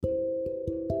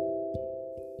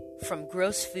From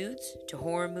gross foods to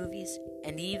horror movies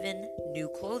and even new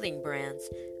clothing brands,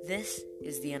 this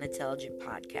is the Unintelligent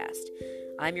podcast.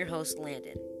 I'm your host,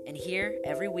 Landon, and here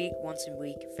every week, once a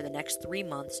week, for the next 3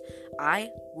 months, I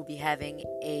will be having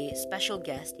a special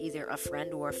guest, either a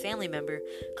friend or a family member,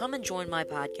 come and join my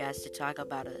podcast to talk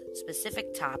about a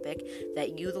specific topic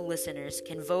that you, the listeners,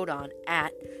 can vote on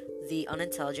at the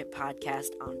Unintelligent Podcast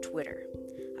on Twitter.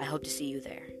 I hope to see you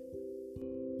there.